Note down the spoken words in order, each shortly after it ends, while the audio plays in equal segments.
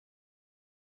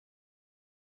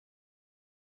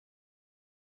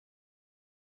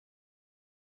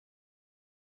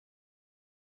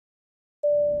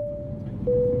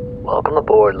Welcome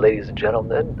aboard, ladies and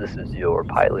gentlemen. This is your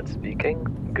pilot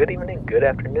speaking. Good evening, good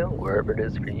afternoon, wherever it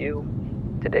is for you.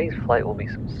 Today's flight will be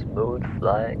some smooth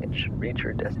flying and should reach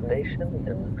your destination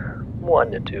in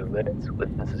 1 to 2 minutes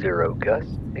with 0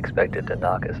 gusts expected to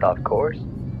knock us off course.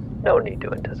 No need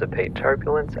to anticipate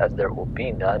turbulence as there will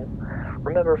be none.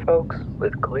 Remember folks,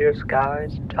 with clear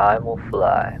skies, time will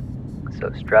fly.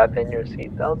 So strap in your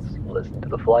seatbelts, listen to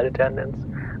the flight attendants,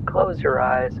 close your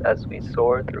eyes as we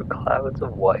soar through clouds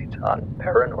of white on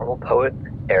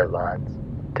ParanormalPoet Airlines.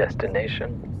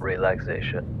 Destination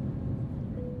relaxation.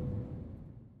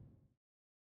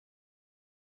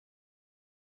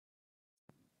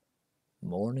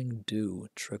 Morning dew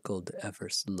trickled ever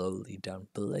slowly down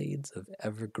blades of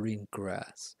evergreen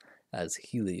grass as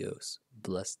Helios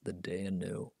blessed the day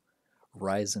anew,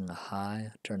 rising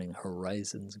high, turning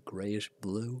horizons grayish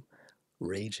blue,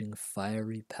 raging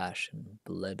fiery passion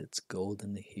bled its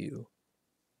golden hue.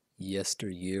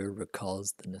 Yesteryear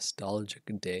recalls the nostalgic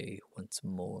day once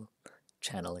more,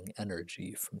 channeling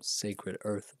energy from sacred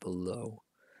earth below.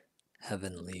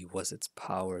 Heavenly was its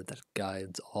power that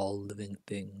guides all living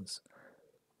things,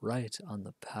 right on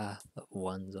the path of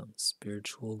one's own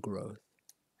spiritual growth.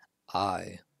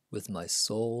 I, with my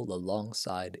soul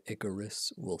alongside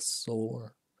Icarus, will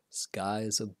soar,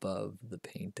 skies above the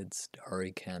painted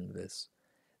starry canvas,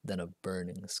 then a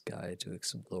burning sky to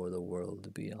explore the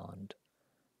world beyond.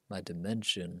 My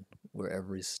dimension, where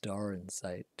every star in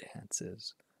sight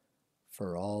dances.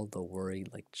 For all the worry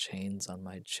like chains on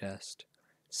my chest,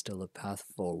 still a path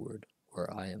forward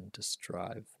where I am to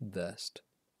strive best.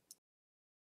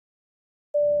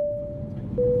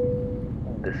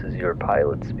 This is your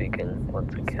pilot speaking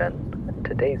once again.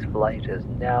 Today's flight is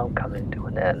now coming to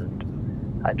an end.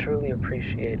 I truly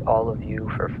appreciate all of you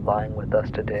for flying with us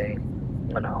today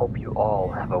and hope you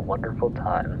all have a wonderful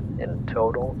time in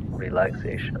total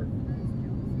relaxation.